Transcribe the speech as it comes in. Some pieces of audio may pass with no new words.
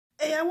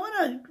Okay, I want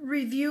to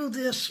review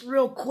this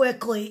real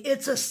quickly.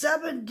 It's a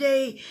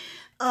 7-day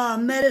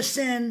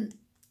medicine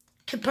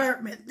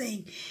compartment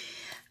thing.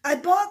 I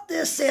bought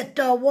this at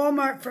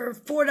Walmart for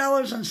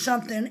 $4 and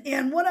something.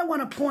 And what I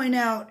want to point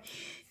out,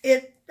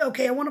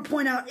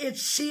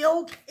 it's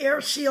sealed,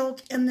 air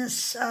sealed in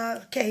this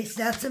case.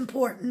 That's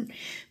important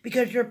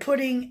because you're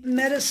putting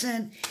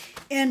medicine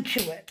into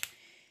it.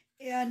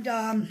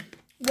 And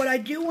what I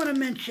do want to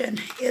mention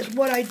is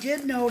what I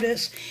did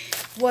notice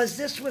was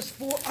this was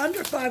for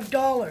under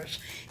 $5,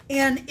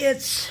 and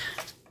it's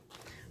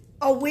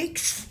a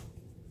week's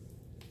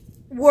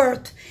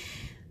worth,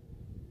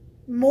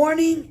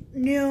 morning,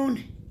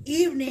 noon,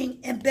 evening,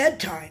 and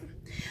bedtime.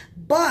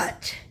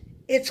 But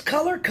it's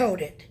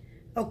color-coded,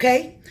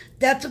 okay?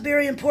 That's a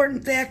very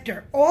important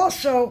factor.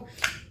 Also,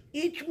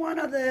 each one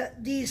of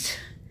these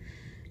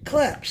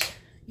clips,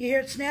 you hear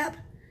it snap?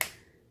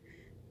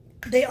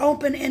 They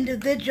open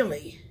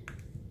individually.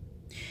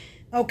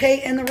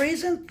 Okay, and the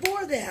reason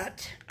for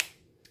that,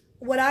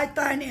 what I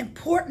find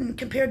important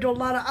compared to a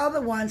lot of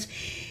other ones,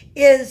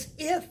 is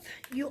if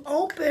you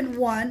open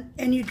one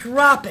and you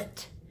drop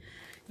it,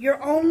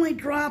 you're only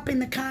dropping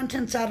the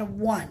contents out of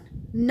one,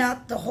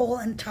 not the whole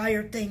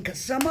entire thing, because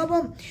some of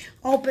them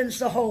opens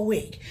the whole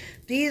week.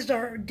 These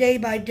are day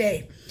by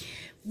day.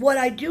 What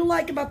I do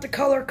like about the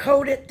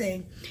color-coded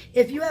thing,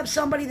 if you have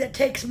somebody that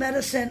takes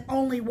medicine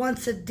only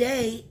once a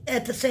day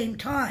at the same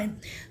time,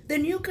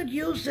 then you could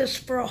use this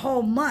for a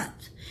whole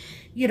month.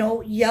 You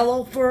know,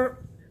 yellow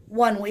for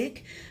 1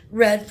 week,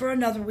 red for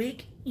another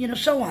week, you know,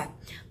 so on.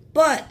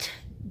 But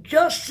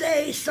just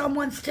say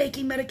someone's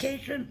taking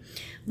medication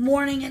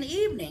morning and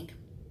evening.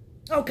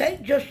 Okay,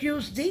 just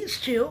use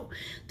these two,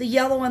 the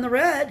yellow and the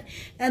red,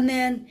 and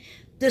then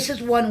this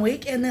is 1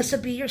 week, and this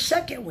would be your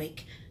second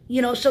week.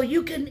 You know, so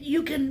you can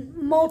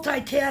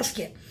multitask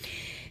it.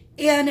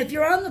 And if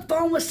you're on the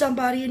phone with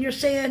somebody and you're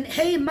saying,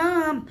 hey,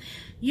 Mom,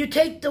 you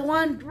take the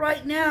one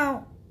right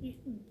now,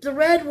 the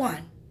red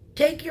one.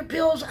 Take your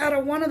pills out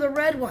of one of the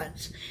red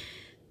ones.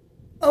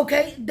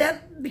 Okay,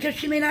 that because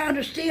she may not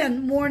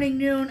understand morning,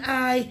 noon,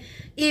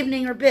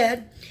 evening, or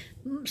bed,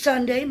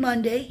 Sunday,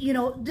 Monday. You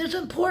know, this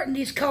is important,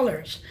 these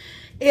colors.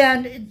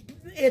 And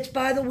it's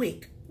by the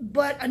week.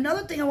 But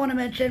another thing I want to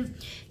mention,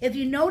 if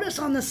you notice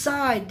on the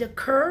side, the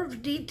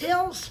curved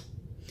details,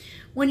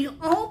 when you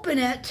open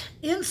it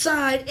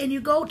inside and you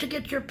go to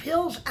get your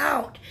pills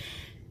out,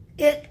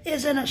 it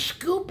is in a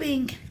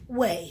scooping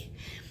way.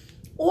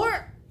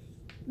 Or,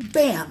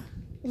 bam,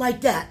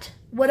 like that,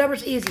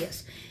 whatever's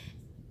easiest.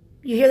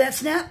 You hear that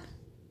snap?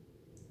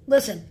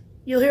 Listen,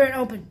 you'll hear it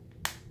open.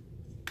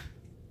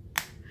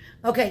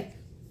 Okay,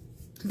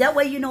 that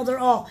way you know they're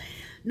all.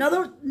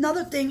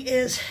 Another thing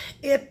is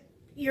if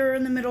you're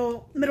in the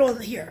middle of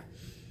here.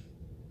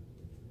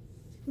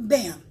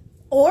 Bam.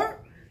 Or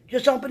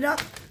just open it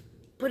up,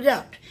 put it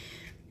out.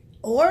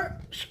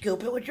 Or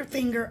scoop it with your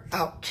finger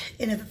out.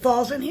 And if it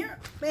falls in here,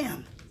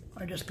 bam.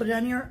 Or just put it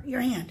on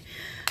your hand.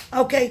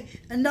 Okay,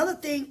 another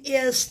thing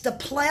is the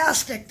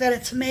plastic that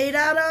it's made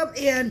out of,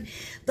 and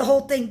the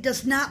whole thing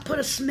does not put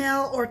a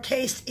smell or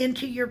taste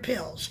into your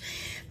pills.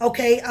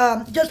 Okay,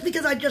 just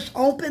because I just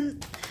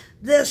opened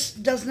this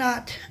does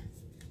not...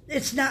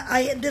 It's not,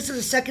 this is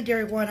a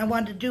secondary one I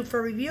wanted to do for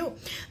review,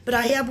 but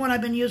I have one I've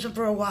been using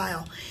for a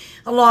while,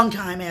 a long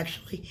time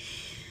actually.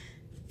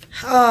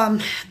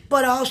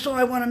 But also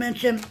I want to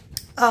mention,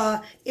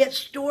 it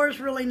stores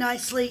really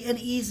nicely and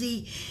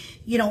easy,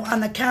 you know,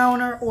 on the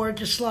counter or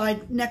just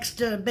slide next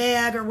to a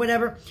bag or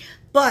whatever.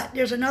 But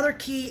there's another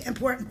key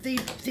important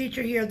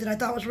feature here that I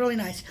thought was really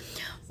nice.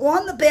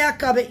 On the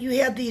back of it, you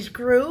have these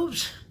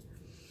grooves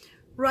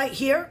right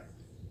here.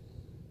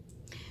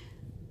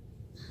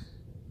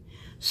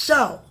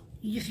 So,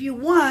 if you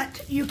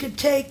want, you could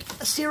take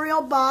a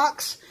cereal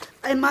box.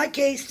 In my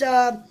case,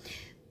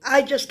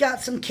 I just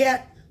got some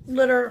cat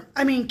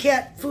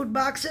food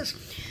boxes.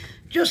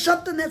 Just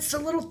something that's a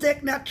little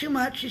thick, not too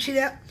much. You see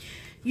that?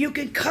 You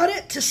can cut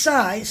it to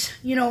size.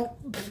 You know,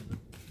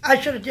 I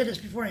should have did this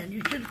beforehand.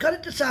 You should cut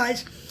it to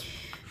size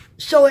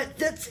so it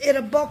fits.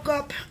 It'll bulk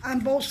up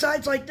on both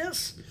sides like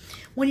this.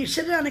 When you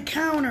sit it on the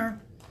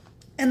counter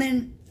and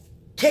then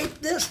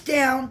tape this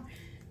down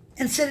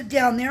and sit it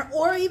down there,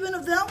 or even a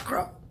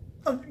Velcro.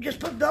 Just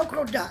put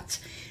Velcro dots.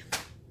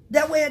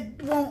 That way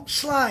it won't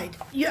slide.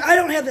 I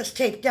don't have this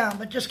taped down,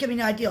 but just giving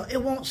you an idea.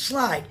 It won't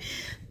slide.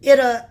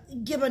 It'll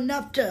give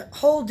enough to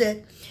hold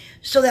it,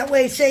 so that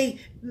way, say,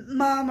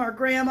 Mom or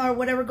Grandma or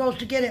whatever goes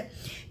to get it,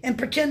 and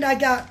pretend I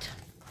got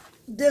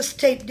this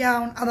taped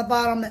down on the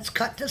bottom that's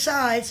cut to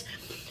size,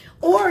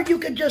 or you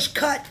could just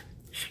cut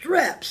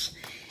strips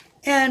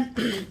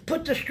and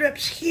put the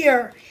strips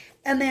here,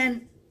 and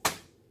then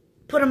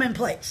put them in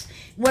place.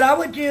 What I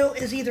would do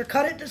is either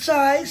cut it to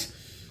size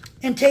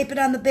and tape it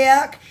on the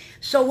back,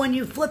 so when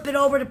you flip it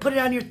over to put it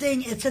on your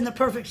thing, it's in the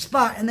perfect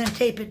spot, and then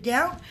tape it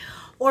down,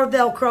 or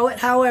Velcro it,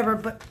 however,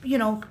 but, you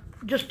know,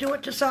 just do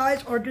it to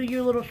size, or do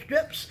your little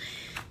strips,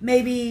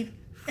 maybe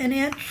an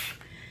inch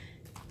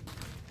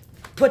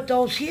put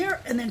those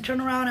here and then turn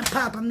around and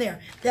pop them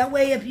there. That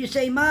way, if you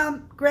say,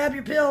 Mom, grab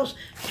your pills,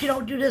 she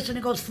don't do this and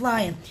it goes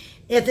flying.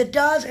 If it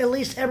does, at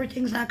least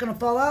everything's not going to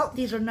fall out.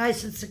 These are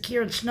nice and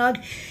secure and snug.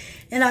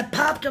 And I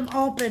popped them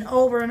open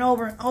over and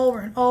over and over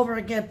and over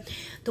again.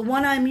 The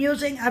one I'm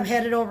using, I've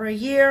had it over a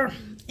year,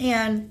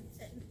 and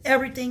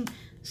everything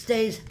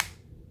stays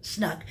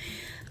snug.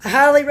 I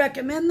highly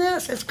recommend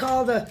this. It's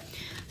called a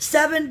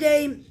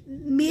 7-day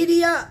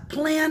media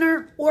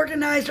planner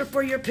organizer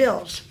for your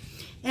pills.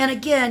 And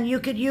again, you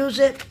could use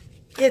it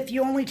if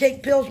you only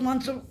take pills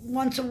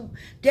once a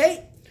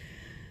day.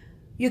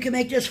 You can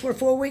make this for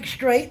 4 weeks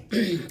straight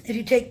if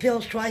you take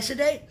pills twice a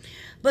day.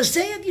 But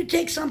say if you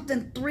take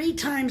something 3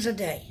 times a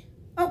day,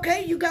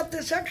 okay, you got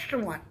this extra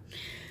one,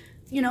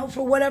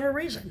 for whatever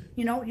reason.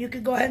 You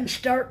could go ahead and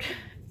start,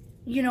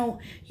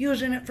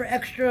 using it for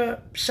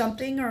extra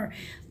something, or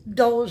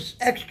those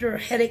extra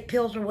headache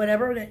pills or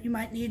whatever that you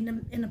might need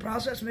in the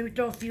process. Maybe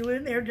throw a few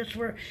in there just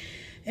for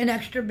an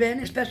extra bin,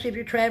 especially if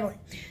you're traveling.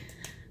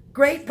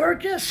 Great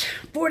purchase,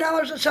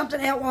 $4 or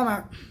something at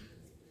Walmart.